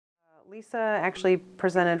Lisa actually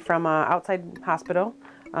presented from an outside hospital.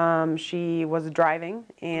 She was driving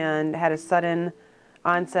and had a sudden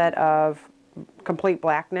onset of complete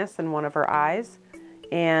blackness in one of her eyes,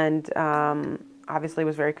 and obviously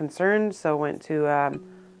was very concerned, so went to an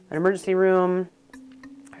emergency room.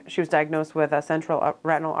 She was diagnosed with a central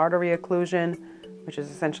retinal artery occlusion, which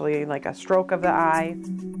is essentially like a stroke of the eye.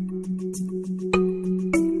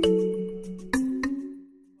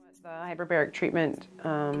 What the hyperbaric treatment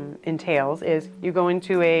entails is you go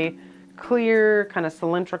into a clear kind of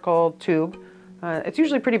cylindrical tube. It's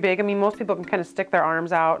usually pretty big. I mean, most people can kind of stick their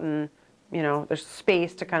arms out and, you know, there's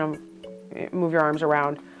space to kind of move your arms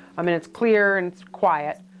around. I mean, it's clear and it's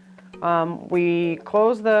quiet. We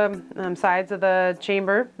close the sides of the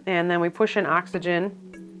chamber and then we push in oxygen.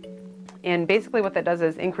 And basically what that does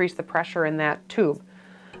is increase the pressure in that tube.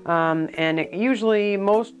 And usually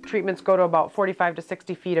most treatments go to about 45 to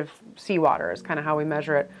 60 feet of seawater is kind of how we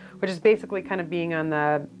measure it, which is basically kind of being on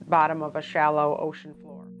the bottom of a shallow ocean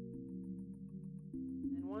floor.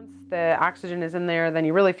 And once the oxygen is in there, then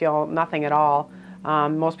you really feel nothing at all.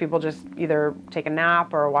 Most people just either take a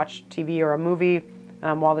nap or watch TV or a movie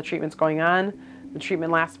while the treatment's going on. The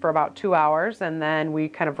treatment lasts for about 2 hours, and then we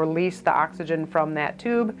kind of release the oxygen from that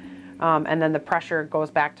tube, and then the pressure goes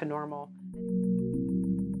back to normal.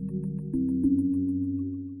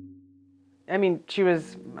 I mean, she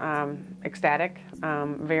was ecstatic,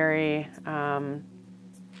 very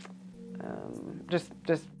just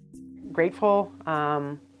grateful,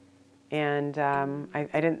 and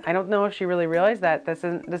I don't know if she really realized that this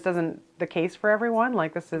isn't the case for everyone.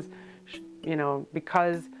 Like, this is, you know,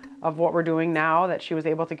 because of what we're doing now that she was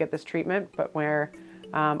able to get this treatment, but where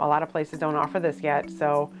a lot of places don't offer this yet,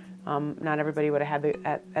 so not everybody would have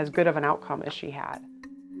had as good of an outcome as she had.